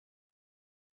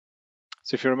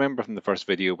So if you remember from the first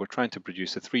video, we're trying to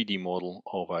produce a 3D model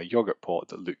of a yogurt pot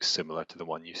that looks similar to the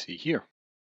one you see here.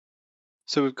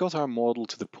 So we've got our model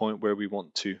to the point where we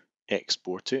want to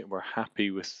export it. We're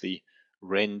happy with the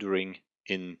rendering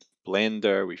in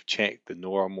Blender. We've checked the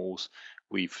normals.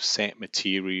 We've set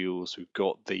materials. We've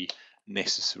got the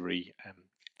necessary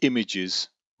images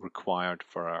required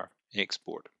for our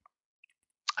export.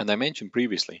 And I mentioned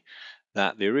previously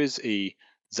that there is a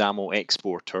XAML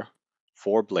exporter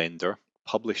for Blender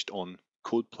published on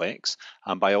Codeplex,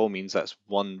 and by all means that's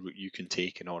one route you can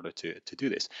take in order to do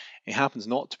this. It happens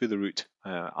not to be the route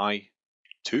I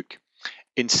took.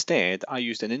 Instead, I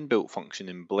used an inbuilt function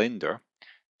in Blender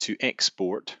to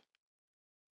export,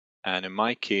 and in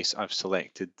my case I've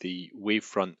selected the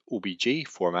wavefront OBJ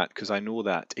format because I know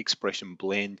that Expression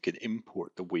Blend can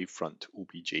import the wavefront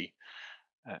OBJ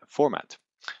format.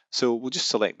 So we'll just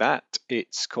select that.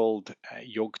 It's called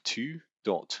yog2.obj.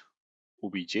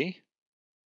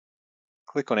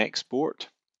 Click on export.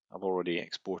 I've already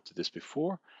exported this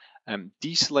before.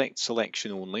 Deselect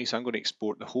selection only, so I'm going to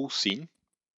export the whole scene.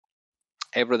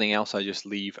 Everything else I just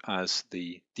leave as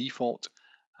the default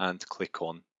and click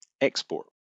on export.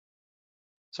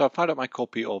 So I've fired up my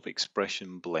copy of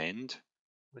Expression Blend.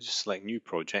 We'll just select new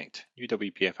project, new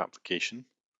WPF application.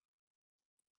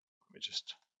 Let me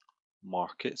just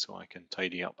mark it so I can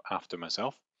tidy up after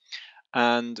myself.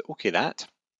 And OK that.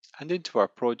 And into our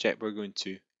project, we're going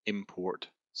to import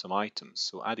some items.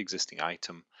 So add existing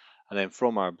item. And then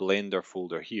from our Blender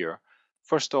folder here,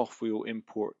 first off, we will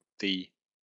import the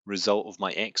result of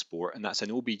my export, and that's an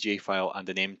OBJ file and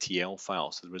an MTL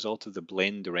file. So the result of the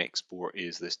Blender export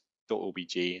is this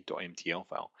 .obj.mtl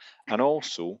file. And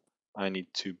also, I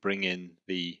need to bring in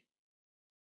the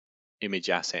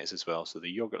image assets as well. So the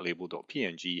yogurt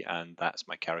label.png, and that's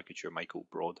my caricature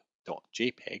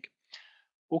michaelbroad.jpg.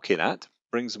 OK that,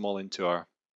 brings them all into our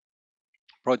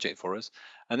project for us.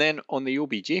 And then on the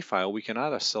OBJ file, we can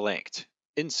either select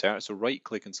insert, so right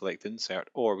click and select insert,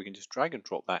 or we can just drag and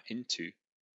drop that into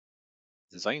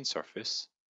design surface.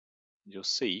 And you'll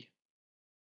see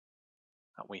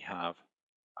that we have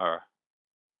our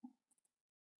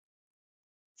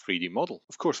 3D model.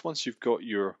 Of course, once you've got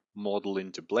your model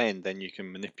into Blend, then you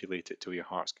can manipulate it to your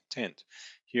heart's content.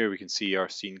 Here we can see our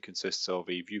scene consists of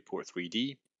a viewport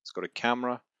 3D. It's got a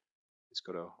camera, it's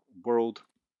got a world.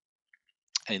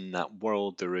 In that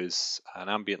world, there is an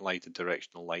ambient light, a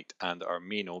directional light, and our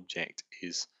main object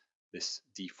is this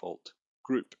default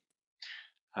group.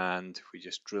 And if we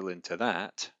just drill into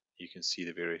that, you can see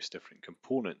the various different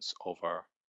components of our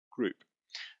group.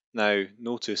 Now,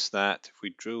 notice that if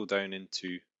we drill down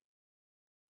into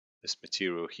this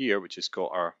material here, which has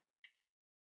got our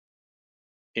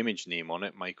image name on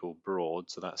it, Michael Broad,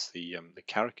 so that's the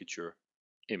caricature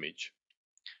image,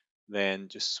 then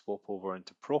just swap over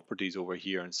into properties over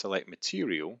here and select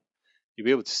material, you'll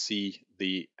be able to see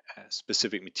the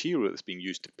specific material that's being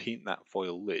used to paint that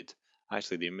foil lid.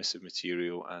 Actually, the emissive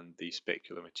material and the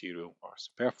specular material are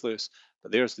superfluous,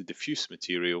 but there's the diffuse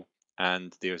material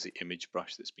and there's the image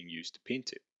brush that's being used to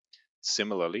paint it.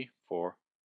 Similarly, for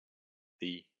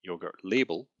the yogurt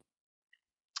label,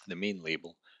 the main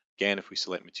label, again, if we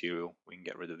select material, we can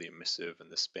get rid of the emissive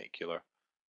and the specular,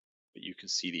 but you can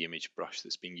see the image brush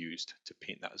that's being used to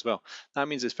paint that as well. That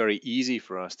means it's very easy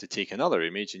for us to take another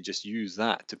image and just use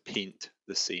that to paint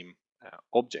the same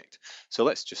object. So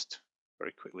let's just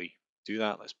very quickly do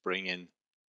that. Let's bring in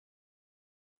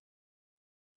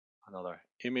another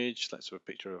image. Let's have a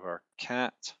picture of our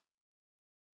cat.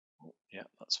 Oh, yeah,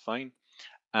 that's fine.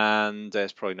 And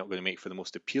it's probably not going to make for the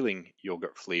most appealing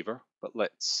yogurt flavor, but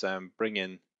let's bring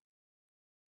in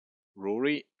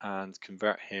Rory and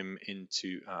convert him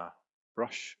into a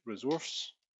brush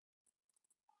resource,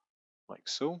 like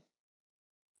so.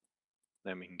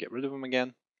 Then we can get rid of him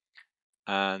again,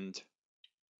 and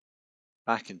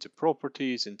back into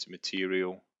properties, into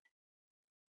material,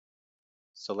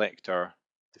 select our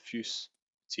diffuse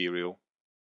material,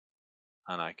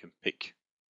 and I can pick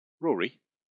Rory.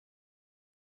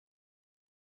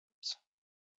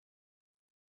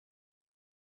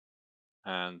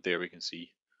 And there we can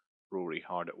see Rory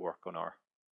hard at work on our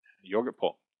yogurt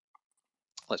pot.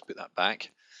 Let's put that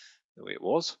back the way it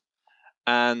was.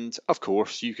 And of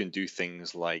course, you can do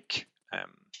things like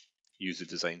use the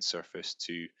design surface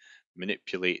to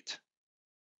manipulate,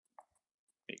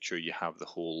 make sure you have the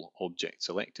whole object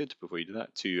selected before you do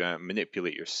that, to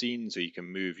manipulate your scene, so you can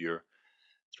move your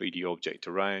 3D object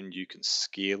around, you can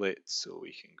scale it, so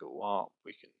we can go up,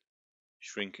 we can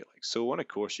shrink it like so, and of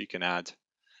course you can add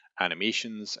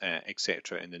animations,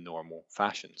 etc. in the normal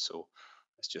fashion. So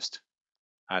let's just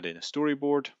add in a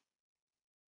storyboard,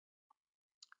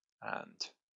 and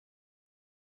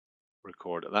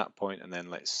record at that point, and then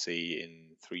let's say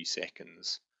in 3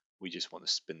 seconds we just want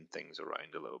to spin things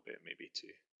around a little bit, maybe to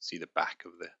see the back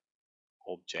of the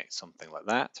object, something like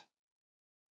that.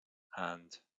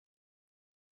 And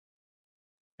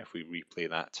if we replay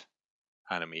that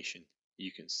animation,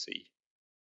 you can see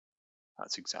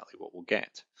that's exactly what we'll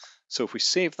get. So if we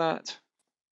save that,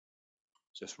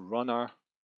 just run our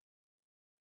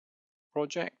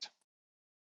project.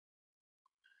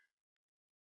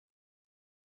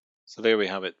 So there we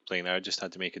have it playing there. I just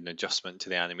had to make an adjustment to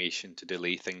the animation to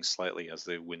delay things slightly as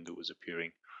the window was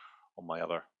appearing on my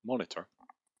other monitor.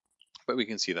 But we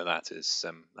can see that that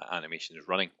animation is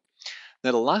running.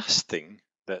 Now the last thing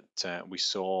that we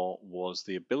saw was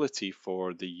the ability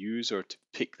for the user to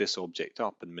pick this object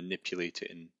up and manipulate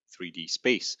it in 3D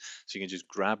space. So you can just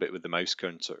grab it with the mouse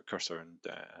cursor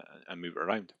and move it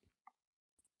around.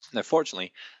 Now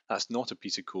fortunately, that's not a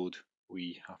piece of code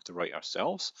we have to write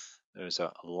ourselves. There's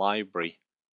a library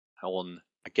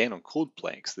again on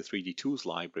CodePlex. The 3D Tools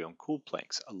library on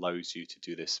CodePlex allows you to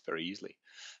do this very easily.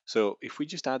 So if we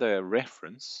just add a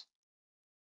reference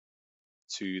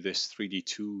to this 3D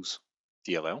Tools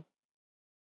DLL,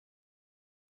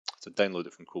 so download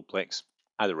it from CodePlex,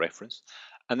 add a reference,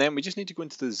 and then we just need to go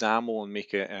into the XAML and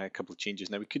make a couple of changes.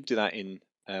 Now we could do that in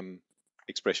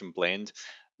Expression Blend.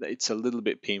 It's a little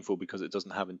bit painful because it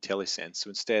doesn't have IntelliSense. So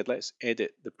instead, let's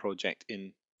edit the project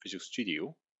in Visual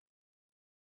Studio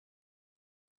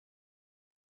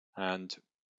and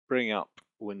bring up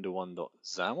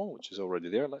window1.xaml, which is already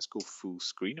there. Let's go full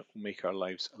screen. It will make our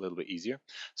lives a little bit easier.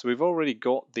 So we've already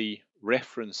got the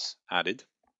reference added.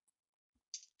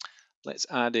 Let's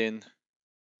add in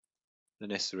the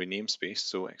necessary namespace.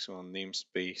 So XAML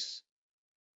namespace,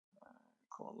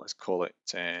 let's call it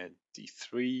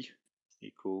D3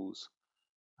 equals,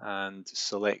 and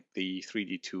select the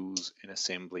 3D tools in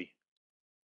assembly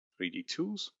 3D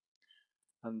tools.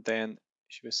 And then it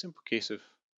should be a simple case of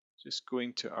just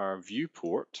going to our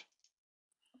viewport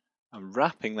and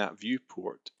wrapping that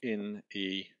viewport in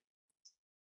a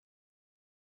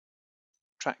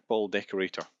trackball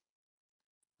decorator.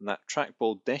 And that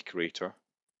trackball decorator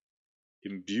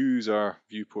imbues our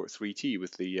viewport 3T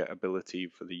with the ability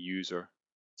for the user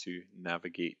to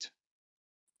navigate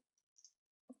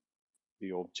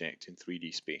the object in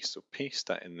 3D space. So paste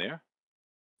that in there,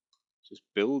 just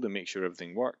build and make sure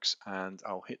everything works, and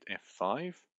I'll hit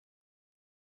F5.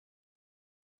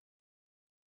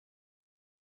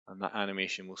 And that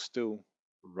animation will still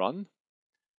run.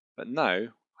 But now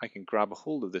I can grab a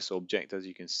hold of this object, as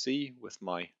you can see, with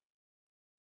my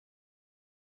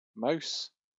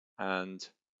mouse and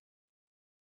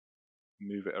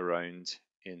move it around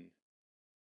in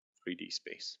 3D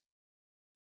space.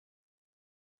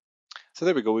 So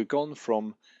there we go. We've gone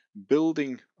from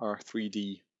building our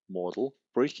 3D model,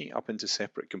 breaking it up into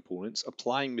separate components,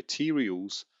 applying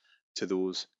materials to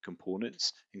those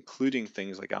components, including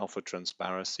things like alpha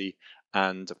transparency,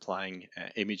 and applying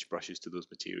image brushes to those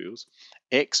materials,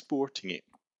 exporting it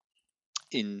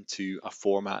into a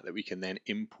format that we can then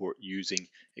import using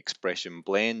Expression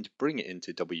Blend, bring it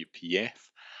into WPF,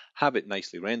 have it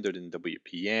nicely rendered in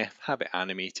WPF, have it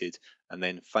animated, and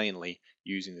then finally,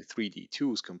 using the 3D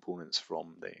Tools components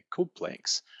from the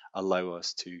CodePlex, allow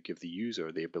us to give the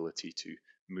user the ability to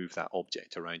move that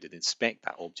object around and inspect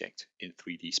that object in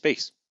 3D space.